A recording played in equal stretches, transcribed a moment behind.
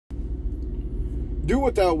Do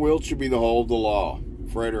what thou wilt should be the whole of the law.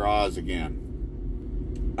 Frater Oz again.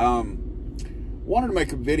 Wanted to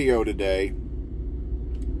make a video today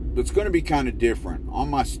that's going to be kind of different. On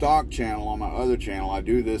my stock channel, on my other channel, I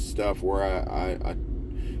do this stuff where I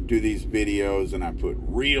do these videos and I put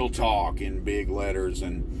real talk in big letters,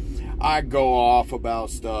 and I go off about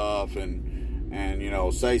stuff and you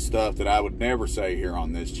know, say stuff that I would never say here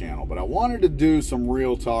on this channel. But I wanted to do some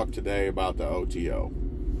real talk today about the OTO.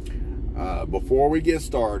 Before we get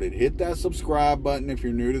started, hit that subscribe button if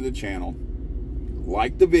you're new to the channel.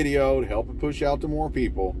 Like the video to help it push out to more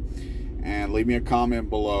people. And leave me a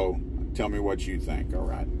comment below. Tell me what you think, all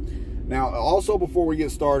right? Now, also before we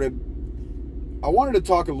get started, I wanted to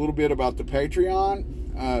talk a little bit about the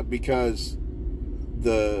Patreon because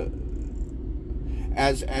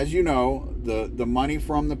as you know, the money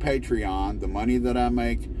from the Patreon, the money that I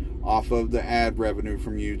make off of the ad revenue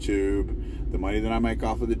from YouTube, the money that I make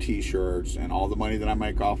off of the t-shirts, and all the money that I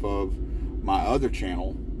make off of my other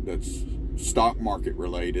channel that's stock market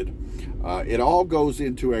related, it all goes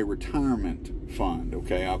into a retirement fund.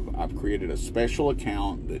 Okay, I've created a special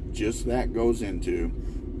account that just that goes into,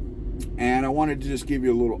 and I wanted to just give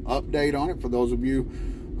you a little update on it for those of you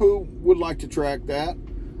who would like to track that.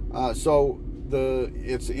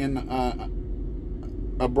 It's in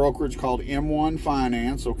a brokerage called M1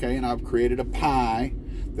 Finance, okay, and I've created a pie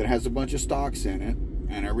that has a bunch of stocks in it,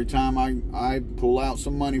 and every time I pull out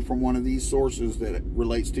some money from one of these sources that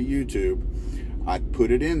relates to YouTube, I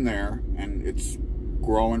put it in there, and it's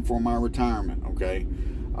growing for my retirement, okay?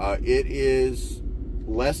 It is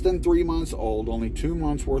less than 3 months old. Only 2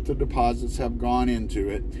 months worth of deposits have gone into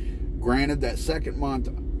it. Granted, that second month,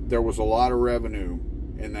 there was a lot of revenue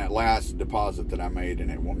in that last deposit that I made, and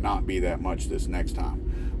it will not be that much this next time.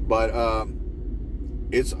 But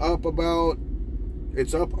it's up over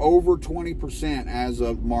 20% as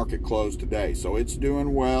of market close today. So it's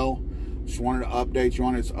doing well. Just wanted to update you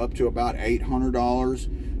on it. It's up to about $800.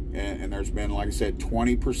 And there's been, like I said,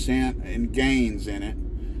 20% in gains in it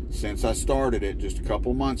since I started it just a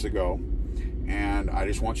couple months ago. And I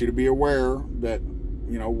just want you to be aware that,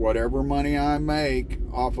 you know, whatever money I make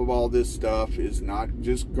off of all this stuff is not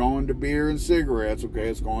just going to beer and cigarettes, okay?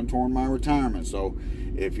 It's going toward my retirement. So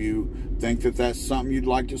if you think that that's something you'd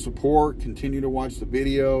like to support, continue to watch the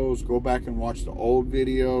videos. Go back and watch the old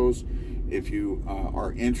videos. If you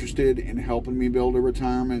are interested in helping me build a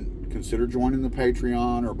retirement, consider joining the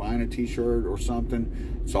Patreon or buying a t-shirt or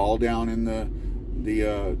something. It's all down in the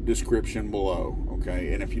description below,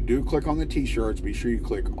 okay? And if you do click on the t-shirts, be sure you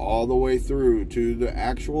click all the way through to the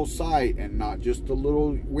actual site and not just the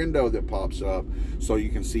little window that pops up, so you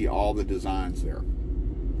can see all the designs there.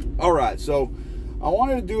 All right, so I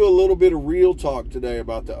wanted to do a little bit of real talk today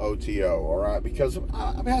about the OTO, all right? Because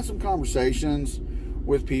I've had some conversations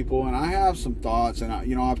with people, and I have some thoughts, and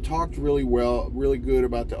I've talked really good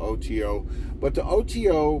about the OTO, but the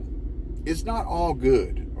OTO is not all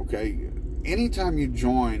good, okay? Anytime you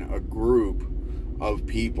join a group of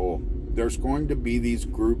people, there's going to be these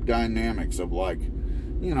group dynamics of, like,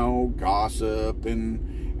 you know, gossip,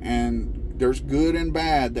 and there's good and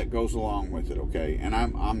bad that goes along with it, okay? And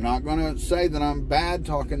I'm not going to say that I'm bad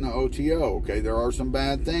talking the OTO, okay? There are some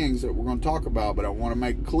bad things that we're going to talk about, but I want to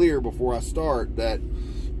make clear before I start that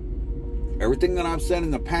everything that I've said in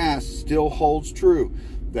the past still holds true,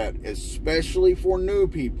 that especially for new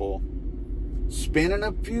people, spending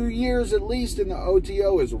a few years at least in the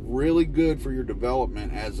OTO is really good for your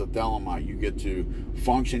development as a Thelemite. You get to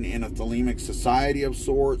function in a thelemic society of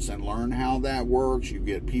sorts and learn how that works. You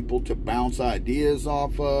get people to bounce ideas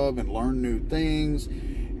off of and learn new things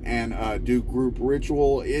and do group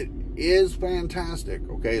ritual. It is fantastic,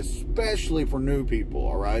 okay, especially for new people,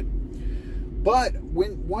 all right? But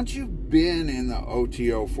once you've been in the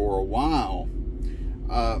OTO for a while,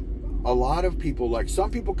 a lot of people, like some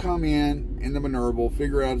people come in the Minerval,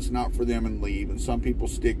 figure out it's not for them and leave, and some people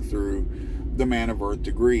stick through the Man of Earth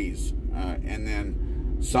degrees, and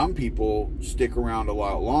then some people stick around a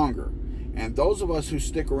lot longer. And those of us who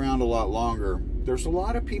stick around a lot longer, there's a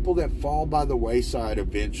lot of people that fall by the wayside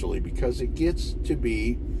eventually, because it gets to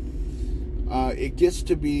be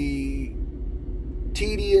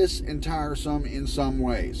tedious and tiresome in some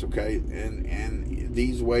ways, okay? And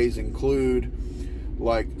these ways include,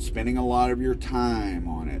 like, spending a lot of your time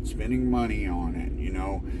on it, spending money on it, you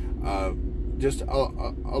know, just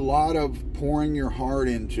a lot of pouring your heart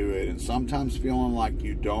into it, and sometimes feeling like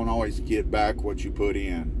you don't always get back what you put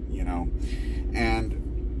in, you know.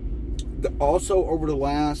 And also over the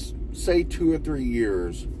last, say, 2 or 3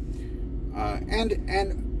 years,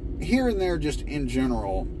 and here and there just in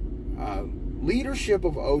general, leadership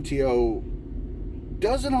of OTO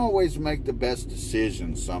doesn't always make the best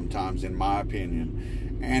decisions sometimes, in my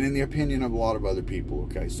opinion, and in the opinion of a lot of other people,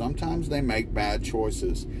 okay? Sometimes they make bad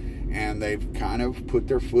choices, and they've kind of put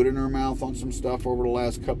their foot in their mouth on some stuff over the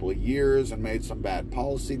last couple of years and made some bad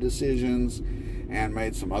policy decisions and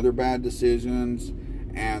made some other bad decisions,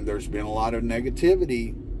 and there's been a lot of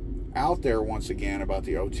negativity out there once again about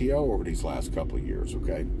the OTO over these last couple of years,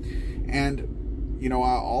 okay? And, you know,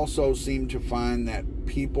 I also seem to find that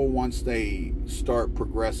people, once they start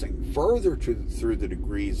progressing further through the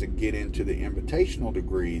degrees and get into the invitational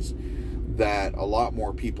degrees, that a lot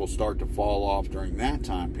more people start to fall off during that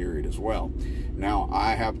time period as well. Now,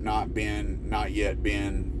 I have not yet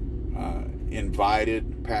been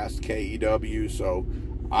invited past KEW, so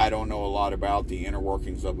I don't know a lot about the inner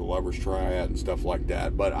workings of the Lovers Triad and stuff like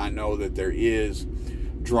that, but I know that there is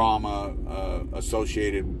drama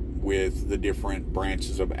associated with the different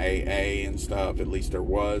branches of AA and stuff. At least there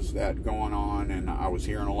was that going on, and I was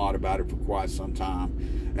hearing a lot about it for quite some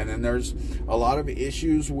time. And then there's a lot of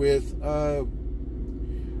issues with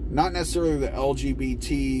not necessarily the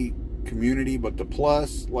LGBT community, but the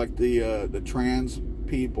plus, like the trans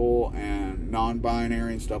people and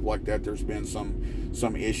non-binary and stuff like that. There's been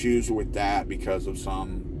some issues with that because of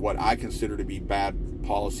some what I consider to be bad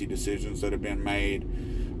policy decisions that have been made.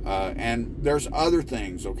 And there's other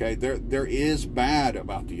things, okay? There is bad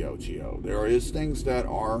about the OTO. There is things that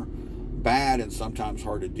are bad and sometimes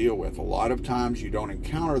hard to deal with. A lot of times you don't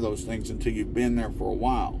encounter those things until you've been there for a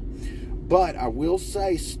while. But I will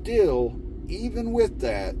say still, even with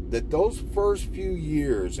that those first few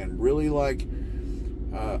years and really like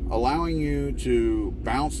allowing you to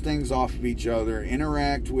bounce things off of each other,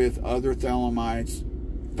 interact with other Thelemites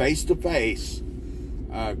face to face,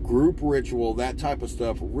 group ritual, that type of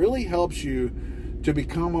stuff really helps you to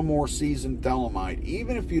become a more seasoned Thelemite,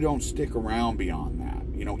 even if you don't stick around beyond that.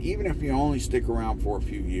 You know, even if you only stick around for a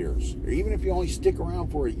few years, or even if you only stick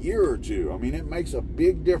around for a year or two. I mean, it makes a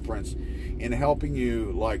big difference in helping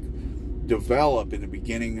you, like, develop in the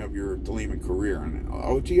beginning of your Thelemic career. And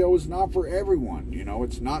OTO is not for everyone. You know,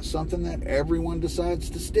 it's not something that everyone decides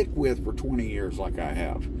to stick with for 20 years like I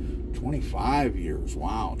have. 25 years.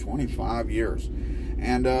 Wow, 25 years.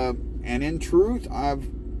 And in truth,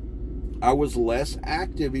 I was less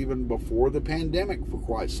active even before the pandemic for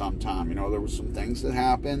quite some time. You know, there were some things that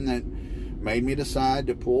happened that made me decide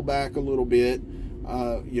to pull back a little bit.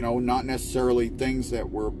 You know, not necessarily things that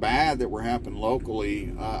were bad that were happening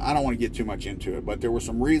locally. I don't want to get too much into it, but there were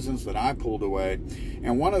some reasons that I pulled away.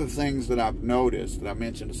 And one of the things that I've noticed, that I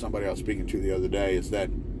mentioned to somebody I was speaking to the other day, is that,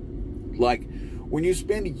 like, when you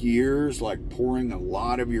spend years, like, pouring a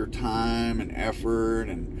lot of your time and effort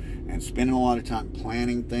and spending a lot of time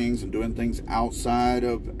planning things and doing things outside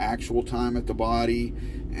of actual time at the body,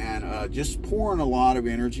 and just pouring a lot of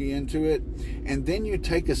energy into it, and then you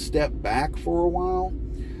take a step back for a while,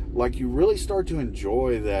 like, you really start to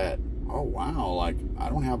enjoy that, oh wow, like, I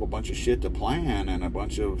don't have a bunch of shit to plan and a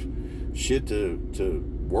bunch of shit to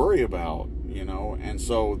worry about, you know. And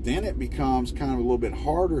so then it becomes kind of a little bit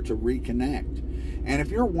harder to reconnect. And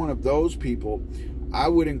if you're one of those people, I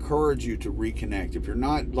would encourage you to reconnect. If you're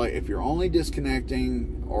not, like, if you're only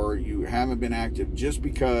disconnecting or you haven't been active just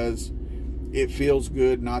because it feels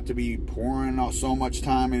good not to be pouring so much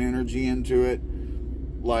time and energy into it,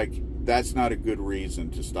 like, that's not a good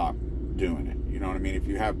reason to stop doing it. You know what I mean? If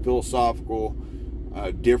you have philosophical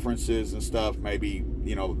differences and stuff, maybe,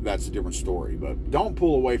 you know, that's a different story. But don't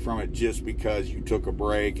pull away from it just because you took a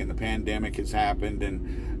break and the pandemic has happened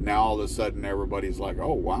and now all of a sudden everybody's like,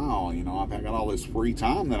 oh wow, you know, I've got all this free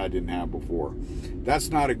time that I didn't have before. That's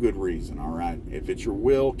not a good reason, all right? If it's your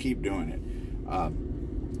will, keep doing it.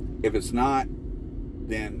 If it's not,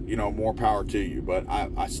 then, you know, more power to you. But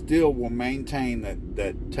I still will maintain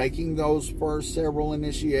that taking those first several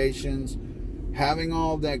initiations, having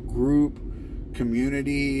all that group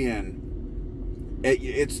community, and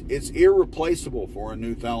it's irreplaceable for a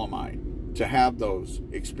new Thelemite to have those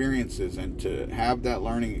experiences and to have that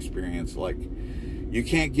learning experience. Like, you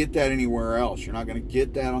can't get that anywhere else. You're not going to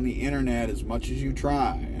get that on the internet as much as you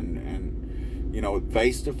try. And you know,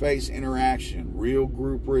 face-to-face interaction, real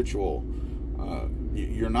group ritual.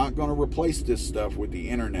 You're not going to replace this stuff with the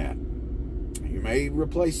internet. You may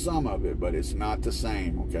replace some of it, but it's not the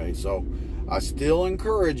same, okay? So I still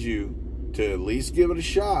encourage you to at least give it a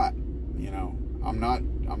shot. You know, I'm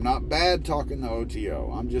not bad talking the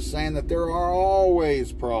OTO. I'm just saying that there are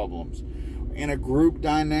always problems in a group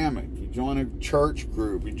dynamic. You join a church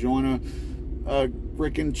group, you join a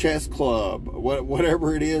freaking chess club,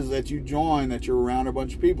 whatever it is that you join, that you're around a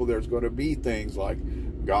bunch of people, there's going to be things like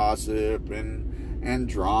gossip and and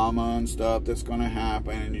drama and stuff that's going to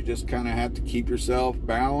happen, and you just kind of have to keep yourself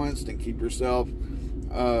balanced and keep yourself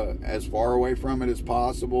as far away from it as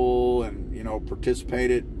possible, and you know,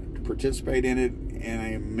 participate in it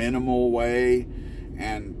in a minimal way.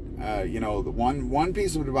 And you know, the one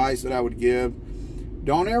piece of advice that I would give: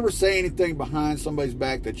 don't ever say anything behind somebody's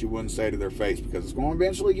back that you wouldn't say to their face, because it's going to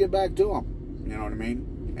eventually get back to them. You know what I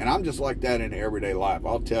mean? And I'm just like that in everyday life.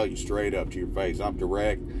 I'll tell you straight up to your face. I'm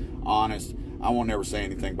direct, honest. I won't never say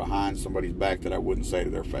anything behind somebody's back that I wouldn't say to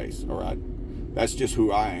their face. All right? That's just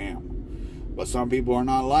who I am. But some people are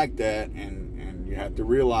not like that, and you have to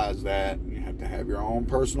realize that. You have to have your own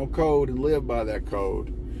personal code and live by that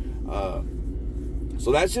code.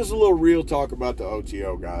 So that's just a little real talk about the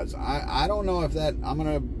OTO, guys. I don't know if that, I'm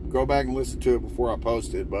going to go back and listen to it before I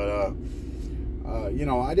post it, but you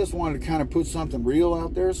know, I just wanted to kind of put something real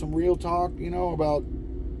out there, some real talk, you know, about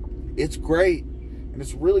it's great, and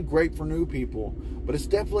it's really great for new people, but it's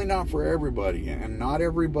definitely not for everybody, and not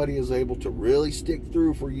everybody is able to really stick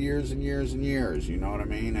through for years and years and years, you know what I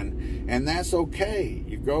mean? And that's okay.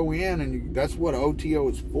 You go in, and that's what OTO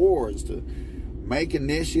is for, is to make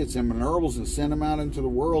initiates and Minervals and send them out into the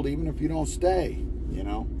world, even if you don't stay, you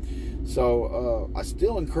know? So I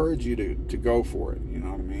still encourage you to go for it, you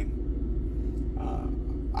know what I mean?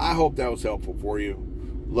 I hope that was helpful for you.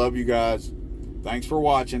 Love you guys. Thanks for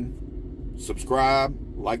watching. Subscribe,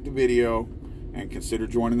 like the video, and consider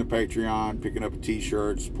joining the Patreon, picking up a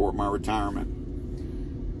t-shirt, support my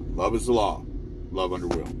retirement. Love is the law. Love under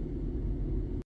will.